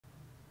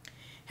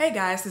Hey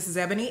guys, this is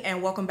Ebony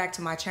and welcome back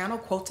to my channel,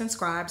 Quotes and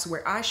Scribes,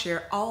 where I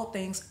share all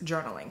things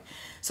journaling.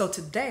 So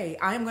today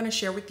I am going to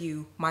share with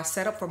you my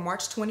setup for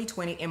March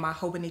 2020 in my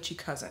Hobonichi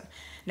Cousin.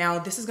 Now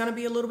this is going to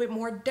be a little bit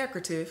more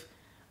decorative,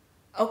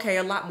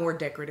 a lot more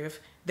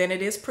decorative than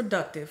it is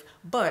productive,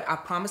 but I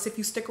promise if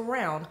you stick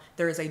around,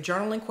 there is a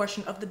journaling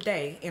question of the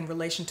day in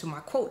relation to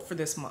my quote for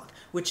this month,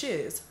 which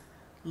is,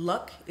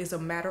 luck is a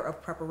matter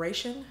of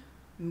preparation,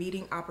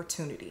 meeting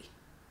opportunity.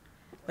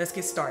 Let's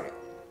get started.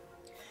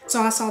 So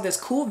I saw this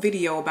cool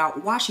video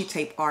about washi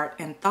tape art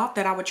and thought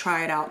that I would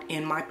try it out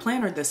in my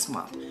planner this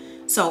month.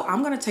 So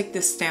I'm going to take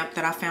this stamp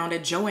that I found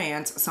at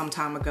Joann's some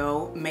time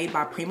ago, made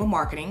by Prima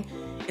Marketing.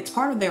 It's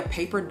part of their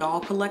paper doll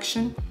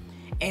collection,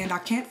 and I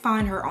can't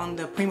find her on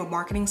the Prima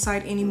Marketing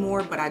site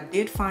anymore, but I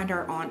did find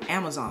her on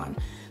Amazon.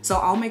 So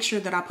I'll make sure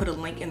that I put a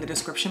link in the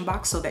description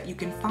box so that you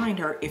can find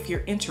her if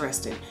you're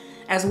interested,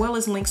 as well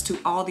as links to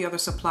all the other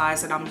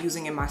supplies that I'm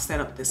using in my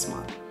setup this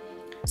month.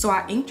 So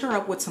I inked her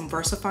up with some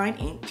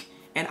Versafine ink,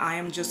 and I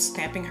am just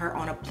stamping her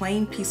on a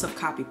plain piece of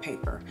copy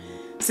paper.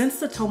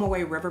 Since the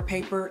Tombow river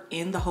paper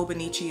in the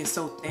Hobonichi is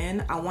so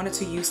thin, I wanted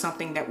to use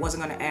something that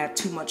wasn't going to add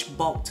too much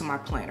bulk to my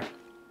planner.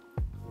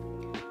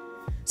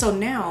 So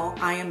now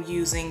I am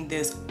using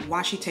this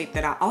washi tape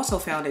that I also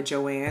found at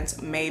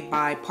Joann's, made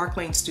by Park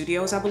Lane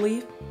Studios, I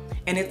believe.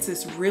 And it's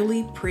this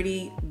really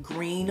pretty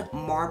green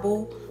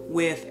marble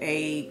with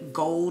a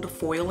gold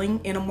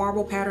foiling in a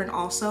marble pattern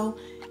also.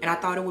 And I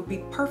thought it would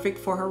be perfect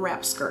for her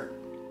wrap skirt.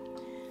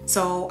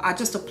 So I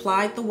just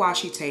applied the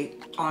washi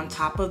tape on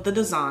top of the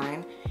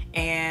design,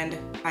 and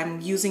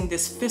I'm using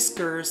this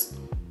Fiskars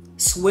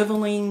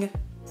swiveling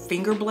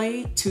finger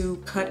blade to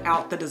cut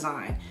out the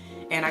design.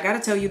 And I gotta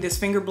tell you, this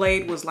finger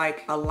blade was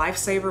like a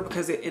lifesaver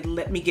because it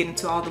let me get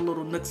into all the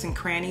little nooks and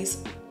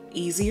crannies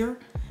easier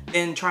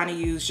than trying to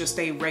use just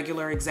a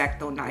regular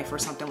X-Acto knife or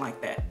something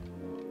like that.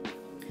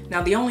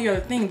 Now the only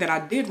other thing that I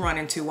did run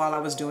into while I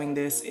was doing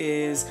this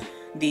is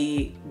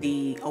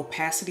the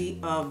opacity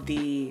of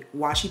the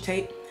washi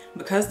tape.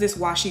 Because this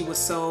washi was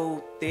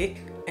so thick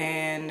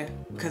and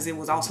because it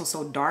was also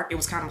so dark, it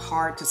was kind of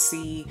hard to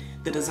see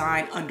the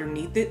design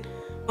underneath it.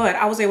 But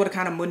I was able to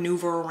kind of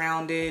maneuver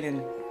around it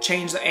and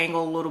change the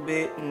angle a little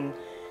bit, and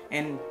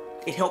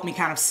it helped me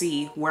kind of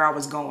see where I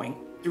was going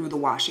through the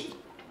washi.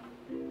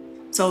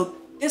 So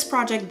this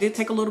project did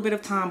take a little bit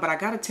of time, but I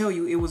gotta tell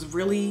you, it was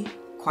really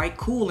quite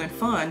cool and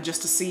fun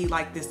just to see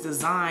like this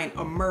design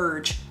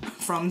emerge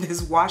from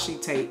this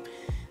washi tape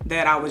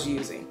that I was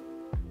using.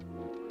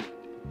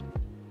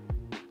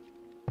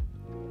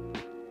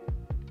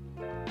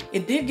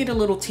 It did get a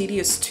little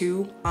tedious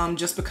too,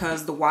 just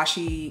because the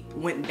washi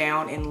went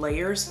down in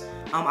layers.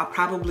 I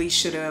probably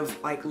should have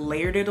like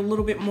layered it a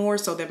little bit more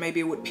so that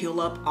maybe it would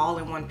peel up all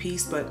in one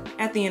piece, but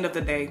at the end of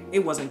the day, it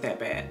wasn't that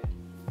bad.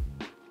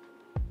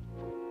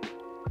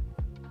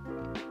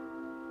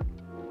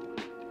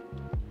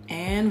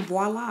 And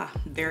voila,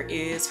 there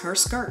is her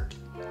skirt.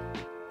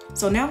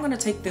 So now I'm gonna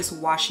take this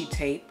washi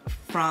tape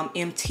from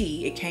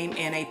MT. It came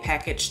in a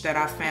package that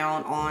I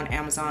found on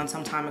Amazon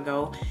some time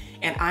ago,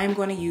 and I'm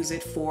going to use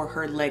it for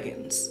her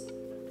leggings.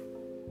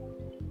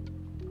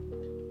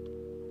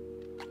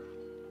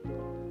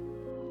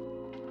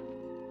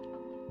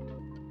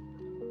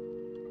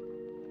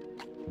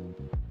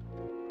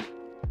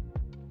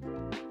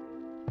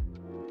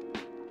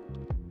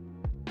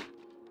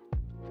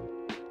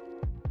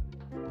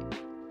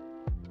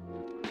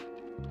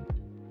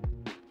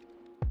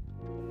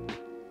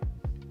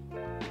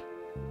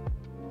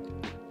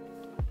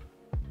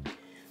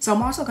 So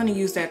I'm also going to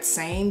use that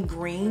same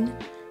green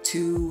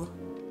to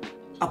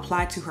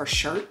apply to her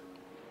shirt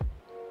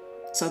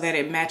so that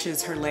it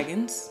matches her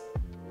leggings.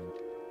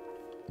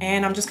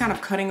 And I'm just kind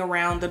of cutting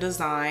around the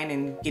design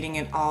and getting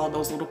in all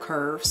those little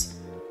curves.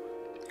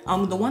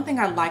 The one thing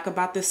I like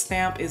about this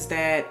stamp is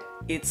that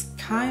it's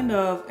kind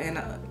of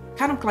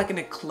like an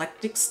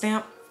eclectic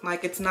stamp.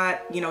 Like it's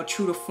not,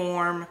 true to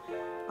form,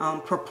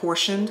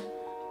 proportioned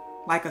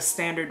like a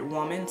standard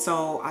woman.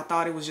 So I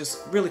thought it was just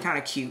really kind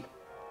of cute.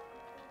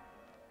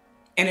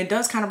 And it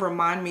does kind of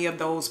remind me of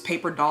those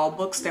paper doll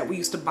books that we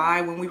used to buy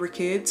when we were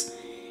kids,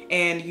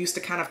 and used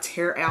to kind of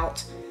tear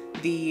out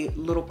the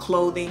little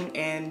clothing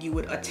and you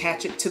would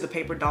attach it to the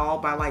paper doll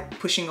by like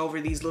pushing over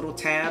these little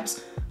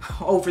tabs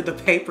over the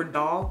paper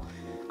doll.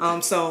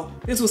 So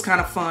this was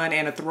kind of fun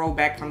and a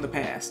throwback from the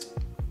past.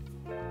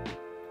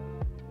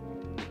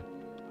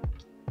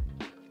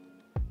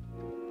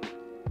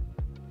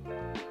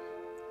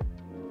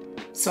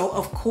 So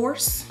of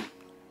course,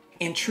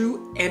 in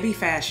true Ebby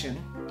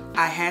fashion,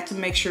 I had to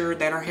make sure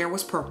that her hair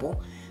was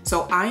purple.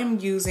 So I am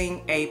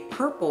using a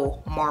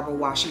purple marble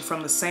washi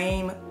from the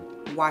same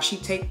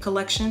washi tape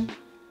collection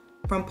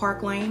from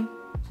Park Lane,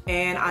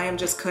 and I am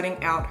just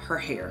cutting out her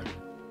hair.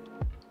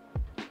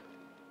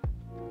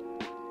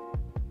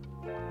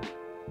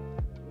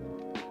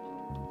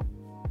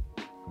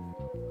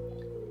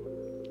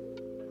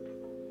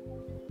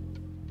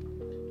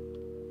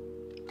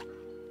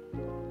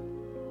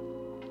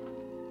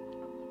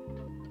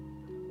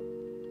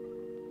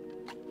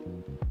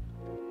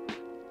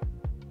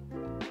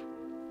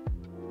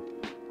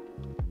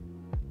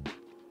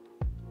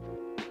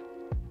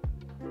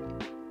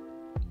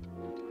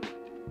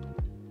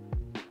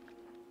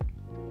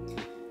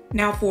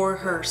 Now for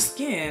her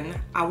skin,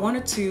 I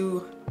wanted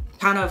to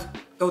kind of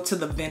go to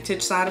the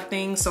vintage side of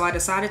things, so I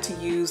decided to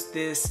use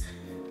this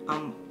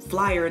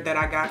flyer that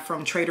I got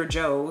from Trader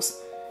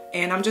Joe's,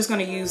 and I'm just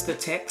going to use the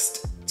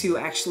text to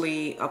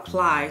actually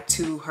apply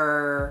to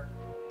her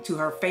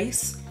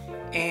face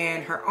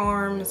and her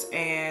arms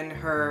and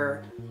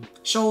her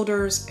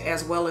shoulders,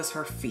 as well as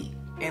her feet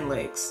and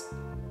legs.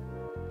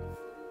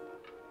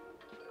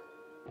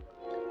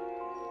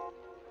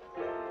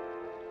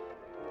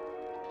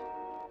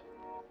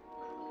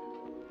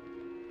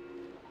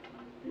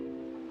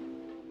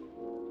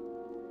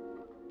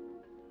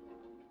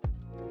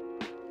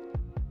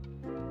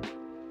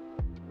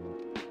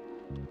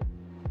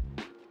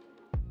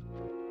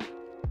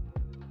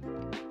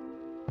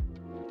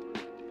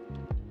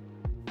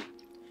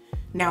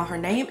 Now her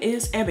name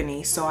is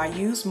Ebony, so I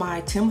used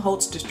my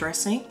Holtz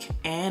Distress Ink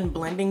and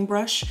blending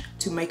brush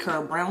to make her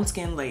a brown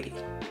skinned lady.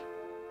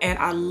 And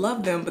I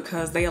love them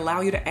because they allow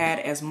you to add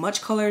as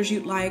much color as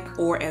you'd like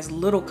or as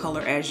little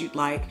color as you'd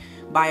like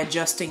by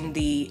adjusting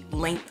the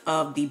length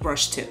of the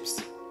brush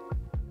tips.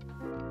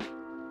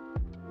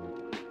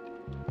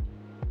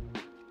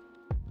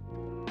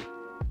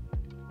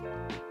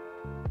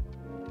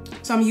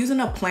 So I'm using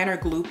a planner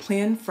glue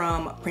pen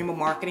from Prima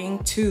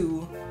Marketing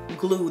to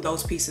glue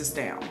those pieces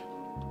down.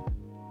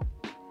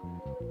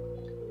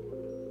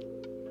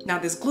 Now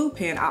this glue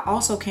pen I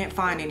also can't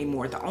find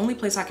anymore. The only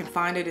place I can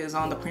find it is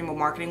on the Prima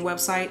Marketing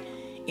website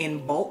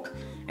in bulk,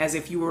 as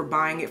if you were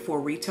buying it for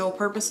retail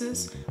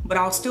purposes, but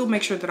I'll still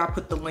make sure that I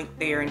put the link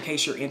there in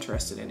case you're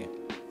interested in it.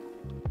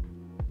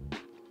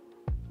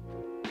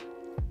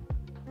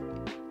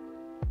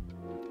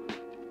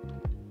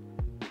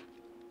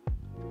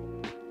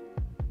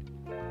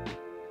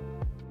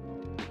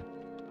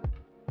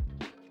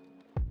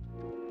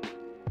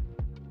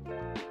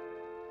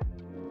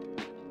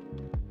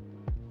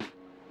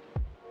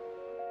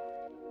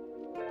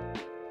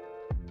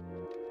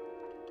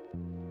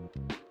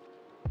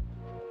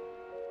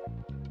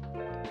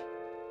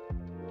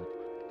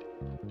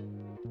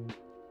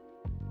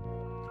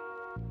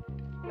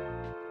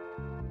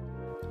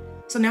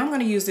 So now I'm going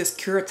to use this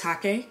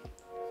Kuretake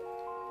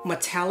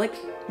metallic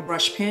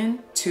brush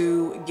pen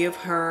to give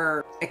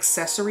her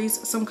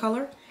accessories some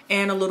color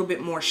and a little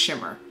bit more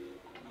shimmer.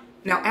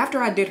 Now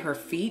after I did her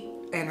feet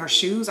and her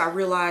shoes, I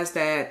realized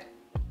that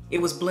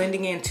it was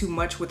blending in too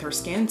much with her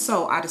skin,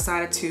 so I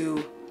decided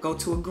to go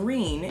to a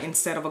green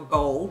instead of a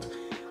gold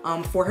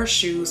for her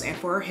shoes and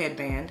for her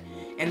headband.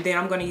 And then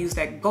I'm going to use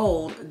that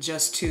gold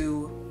just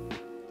to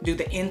do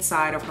the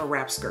inside of her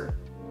wrap skirt.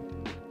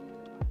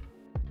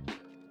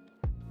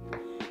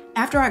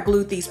 After I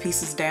glued these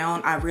pieces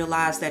down, I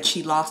realized that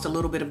she lost a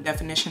little bit of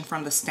definition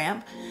from the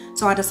stamp,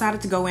 so I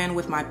decided to go in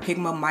with my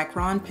Pigma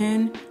Micron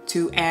pen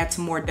to add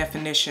some more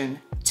definition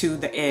to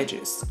the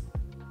edges.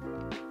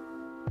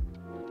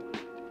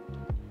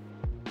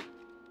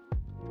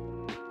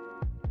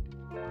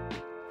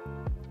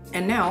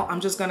 And now I'm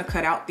just going to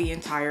cut out the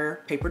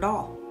entire paper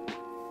doll.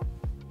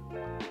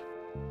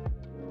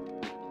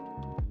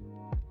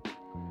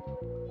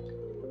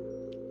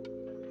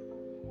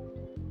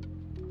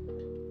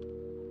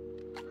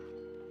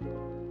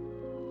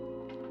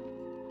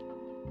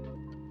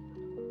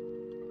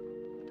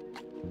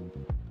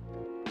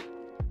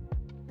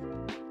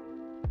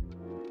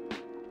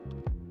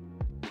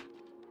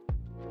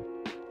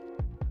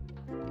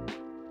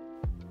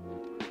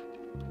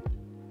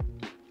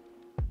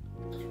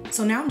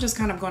 So now I'm just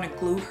kind of going to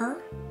glue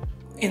her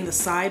in the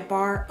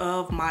sidebar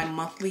of my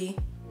monthly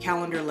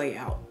calendar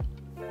layout.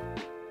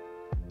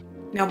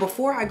 Now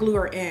before I glue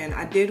her in,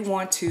 I did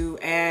want to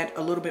add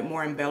a little bit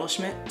more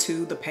embellishment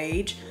to the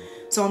page.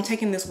 So I'm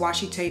taking this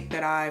washi tape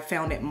that I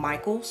found at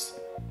Michael's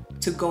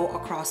to go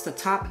across the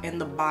top and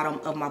the bottom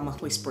of my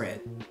monthly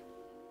spread.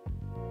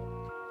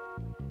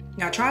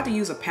 Now I tried to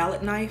use a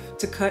palette knife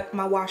to cut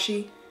my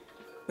washi,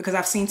 because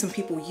I've seen some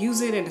people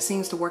use it and it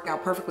seems to work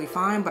out perfectly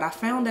fine, but I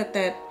found that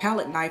that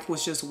palette knife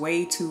was just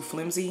way too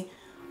flimsy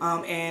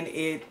and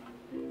it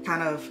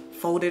kind of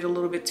folded a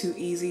little bit too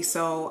easy,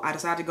 so I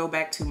decided to go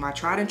back to my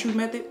tried and true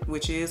method,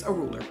 which is a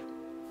ruler.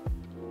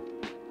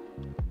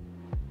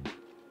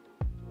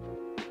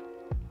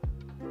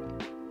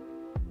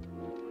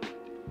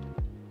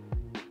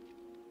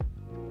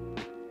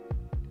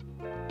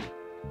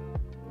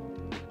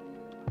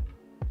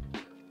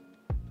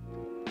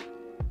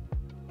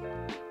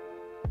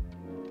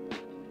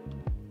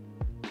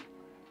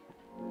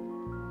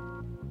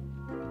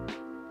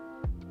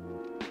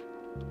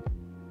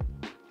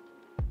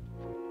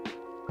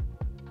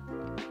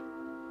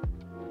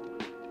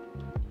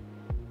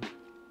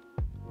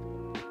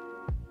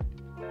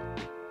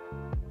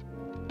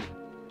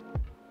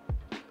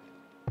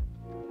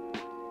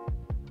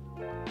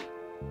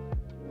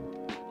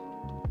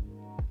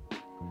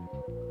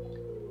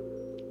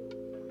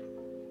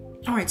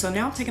 All right, so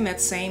now I'm taking that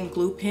same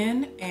glue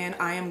pen and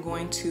I am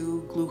going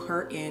to glue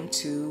her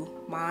into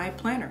my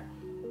planner.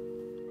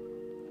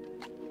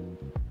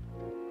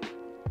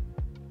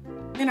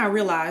 And I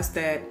realized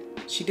that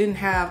she didn't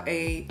have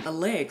a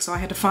leg, so I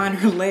had to find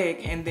her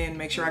leg and then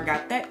make sure I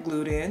got that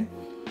glued in.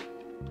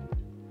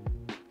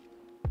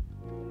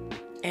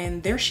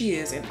 And there she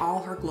is in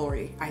all her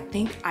glory. I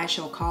think I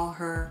shall call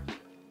her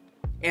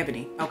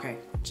Ebony. Okay,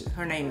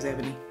 her name is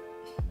Ebony.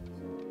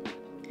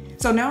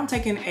 So now I'm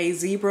taking a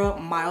zebra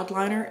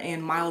Mildliner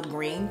in mild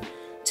green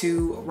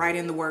to write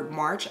in the word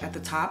March at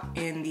the top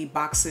in the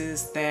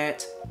boxes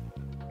that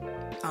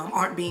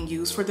aren't being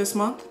used for this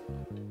month.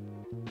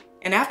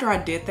 And after I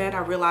did that, I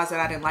realized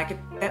that I didn't like it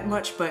that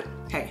much, but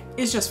hey,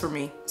 it's just for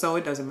me, so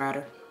it doesn't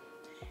matter.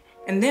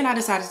 And then I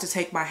decided to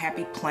take my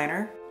Happy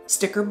Planner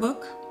sticker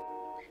book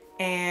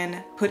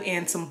and put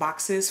in some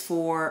boxes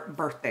for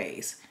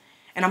birthdays.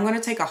 And I'm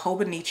gonna take a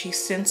Hobonichi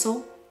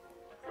stencil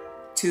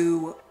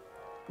to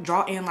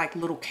draw in like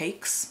little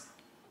cakes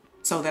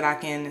so that I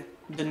can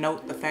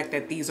denote the fact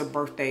that these are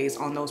birthdays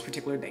on those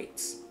particular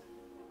dates.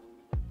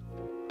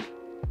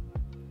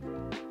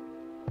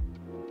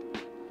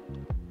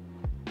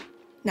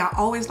 Now, I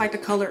always like to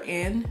color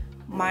in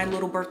my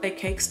little birthday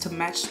cakes to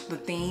match the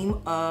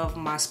theme of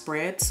my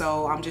spread.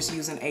 So I'm just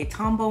using a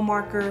Tombow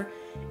marker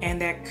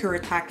and that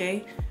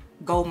Kuretake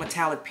gold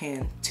metallic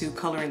pen to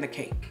color in the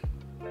cake.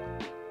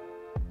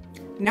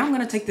 Now I'm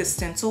gonna take this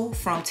stencil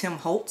from Tim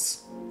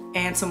Holtz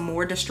and some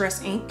more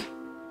Distress ink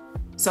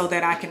so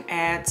that I can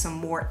add some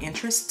more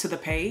interest to the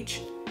page.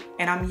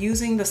 And I'm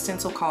using the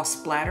stencil called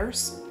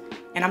Splatters.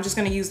 And I'm just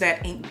gonna use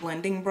that ink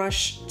blending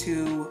brush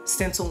to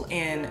stencil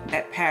in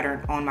that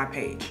pattern on my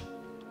page.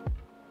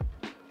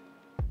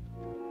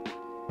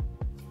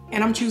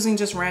 And I'm choosing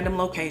just random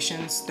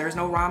locations. There's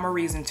no rhyme or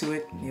reason to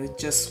it. It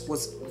just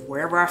was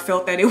wherever I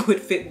felt that it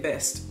would fit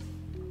best.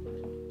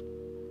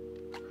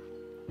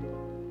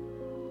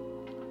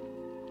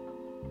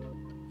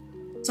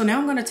 So now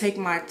I'm gonna take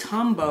my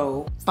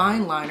Tombow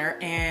fine liner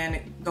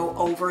and go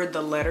over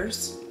the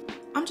letters.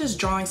 I'm just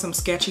drawing some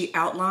sketchy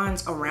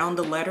outlines around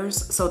the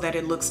letters so that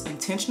it looks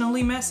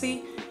intentionally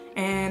messy,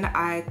 and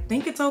I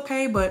think it's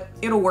okay, but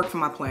it'll work for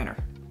my planner.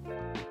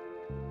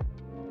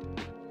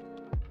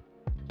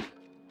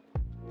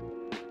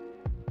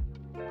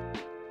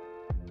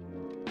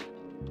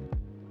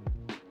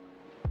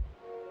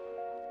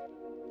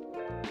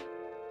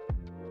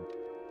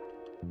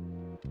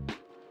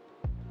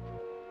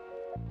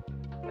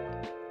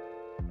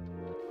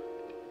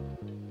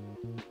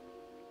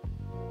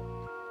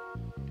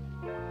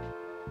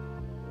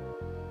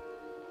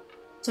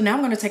 So now I'm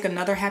going to take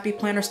another Happy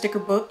Planner sticker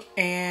book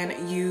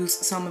and use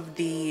some of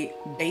the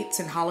dates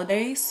and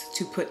holidays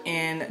to put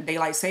in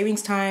Daylight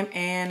Savings Time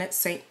and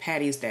St.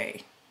 Patty's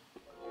Day.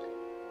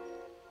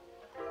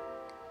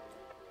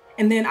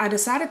 And then I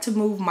decided to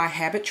move my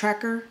habit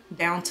tracker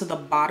down to the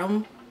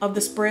bottom of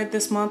the spread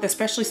this month,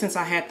 especially since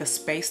I had the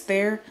space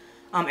there,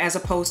 as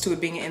opposed to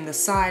it being in the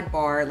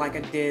sidebar like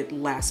I did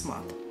last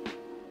month.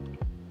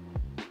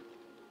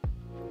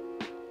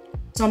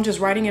 So I'm just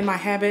writing in my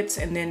habits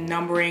and then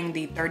numbering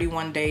the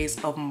 31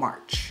 days of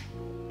March.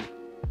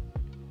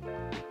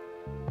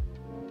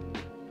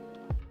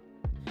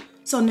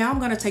 So now I'm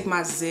going to take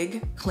my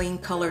Zig clean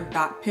colored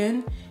dot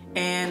pen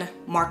and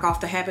mark off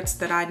the habits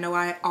that I know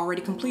I had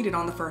already completed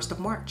on the 1st of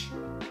March.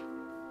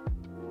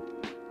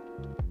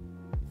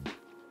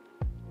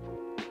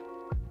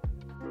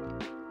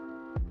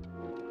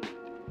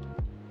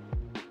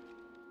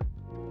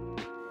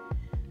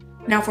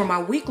 Now for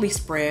my weekly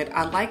spread,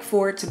 I like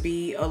for it to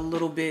be a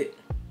little bit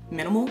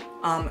minimal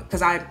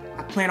because I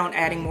plan on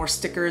adding more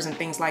stickers and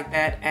things like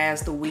that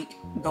as the week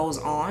goes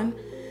on.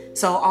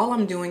 So all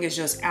I'm doing is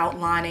just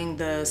outlining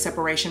the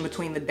separation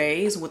between the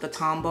days with a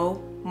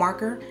Tombow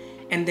marker,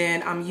 and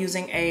then I'm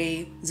using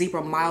a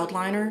zebra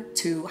Mildliner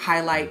to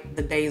highlight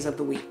the days of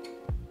the week.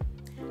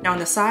 Now in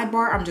the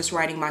sidebar, I'm just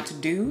writing my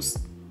to-dos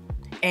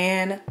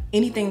and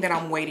anything that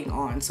I'm waiting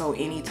on. So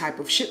any type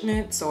of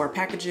shipments or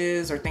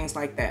packages or things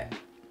like that.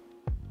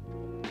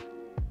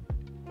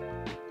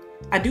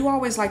 I do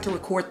always like to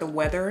record the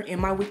weather in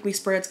my weekly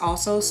spreads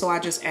also, so I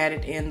just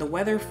added in the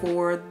weather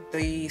for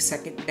the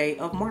 2nd day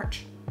of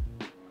March.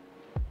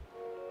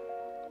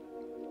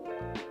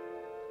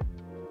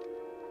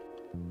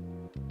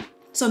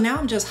 So now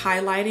I'm just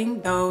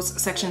highlighting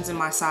those sections in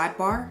my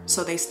sidebar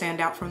so they stand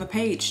out from the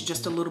page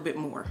just a little bit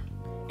more.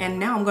 And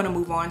now I'm going to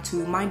move on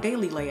to my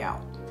daily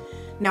layout.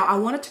 Now I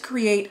wanted to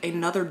create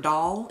another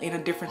doll in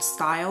a different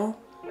style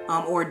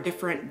or a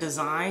different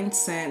design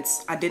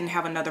since I didn't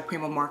have another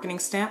Prima marketing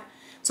stamp.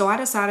 So I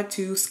decided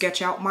to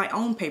sketch out my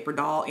own paper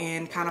doll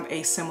in kind of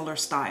a similar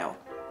style.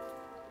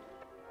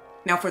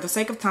 Now for the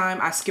sake of time,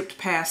 I skipped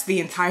past the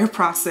entire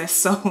process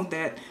so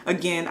that,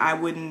 again, I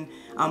wouldn't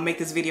make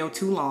this video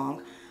too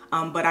long.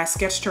 But I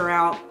sketched her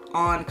out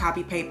on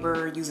copy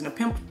paper using a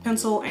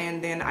pencil,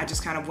 and then I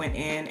just kind of went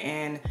in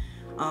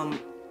and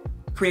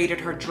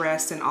created her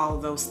dress and all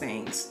of those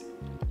things.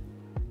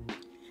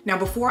 Now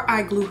before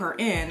I glue her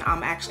in,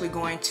 I'm actually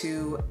going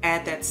to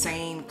add that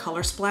same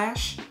color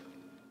splash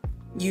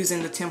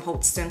using the Tim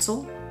Holtz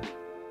stencil.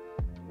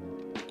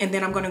 And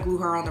then I'm going to glue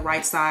her on the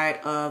right side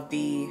of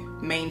the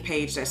main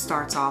page that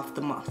starts off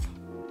the month.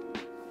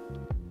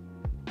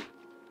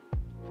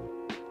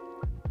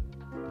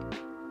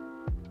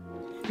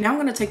 Now I'm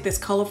going to take this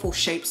colorful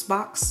shapes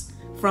box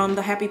from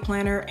the Happy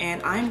Planner,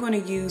 and I'm going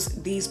to use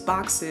these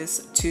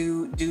boxes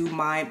to do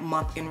my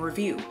month in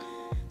review.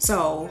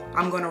 So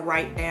I'm going to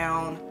write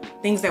down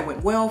things that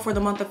went well for the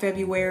month of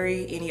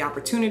February, any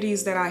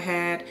opportunities that I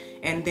had,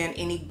 and then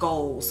any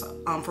goals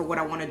for what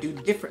I want to do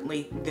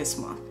differently this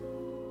month.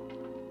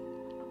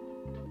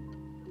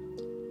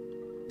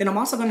 Then I'm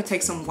also going to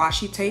take some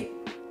washi tape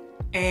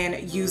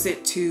and use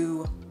it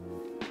to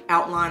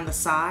outline the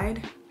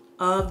side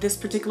of this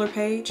particular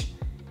page.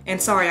 And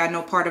sorry, I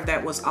know part of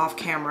that was off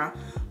camera,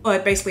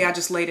 but basically I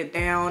just laid it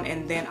down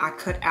and then I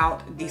cut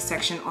out the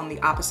section on the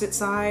opposite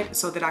side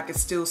so that I could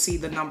still see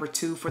the number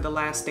 2 for the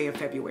last day of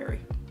February.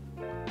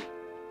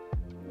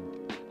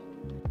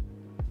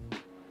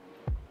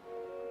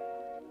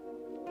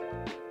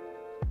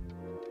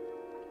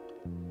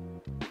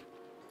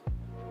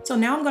 So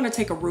now I'm going to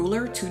take a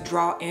ruler to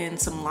draw in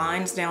some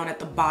lines down at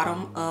the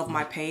bottom of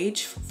my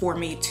page for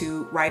me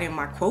to write in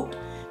my quote,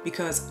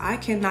 because I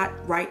cannot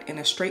write in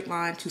a straight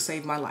line to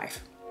save my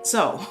life.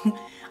 So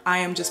I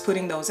am just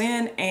putting those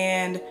in,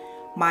 and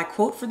my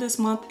quote for this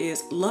month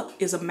is, "Luck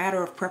is a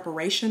matter of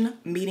preparation,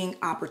 meeting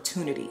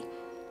opportunity."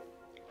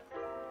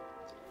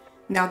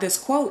 Now this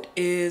quote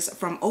is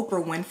from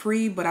Oprah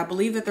Winfrey, but I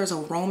believe that there's a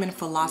Roman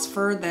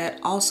philosopher that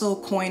also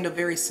coined a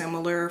very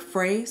similar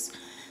phrase.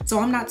 So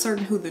I'm not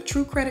certain who the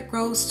true credit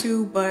goes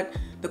to, but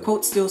the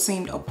quote still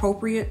seemed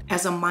appropriate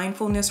as a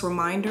mindfulness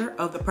reminder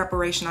of the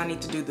preparation I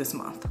need to do this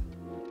month.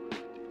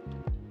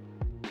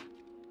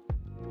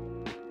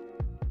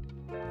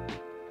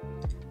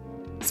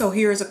 So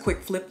here is a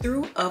quick flip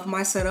through of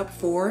my setup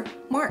for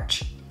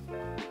March.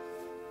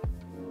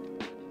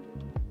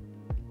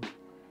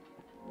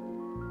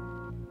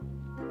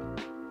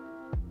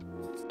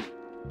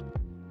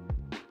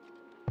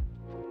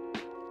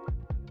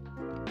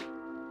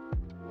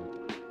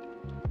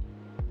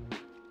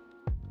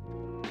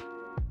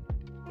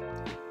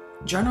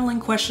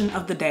 Journaling question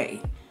of the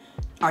day.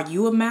 Are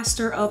you a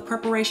master of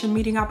preparation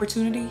meeting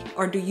opportunity,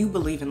 or do you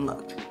believe in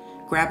luck?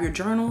 Grab your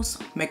journals,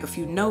 make a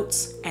few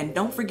notes, and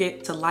don't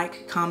forget to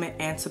like, comment,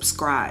 and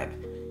subscribe.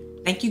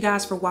 Thank you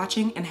guys for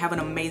watching and have an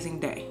amazing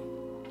day.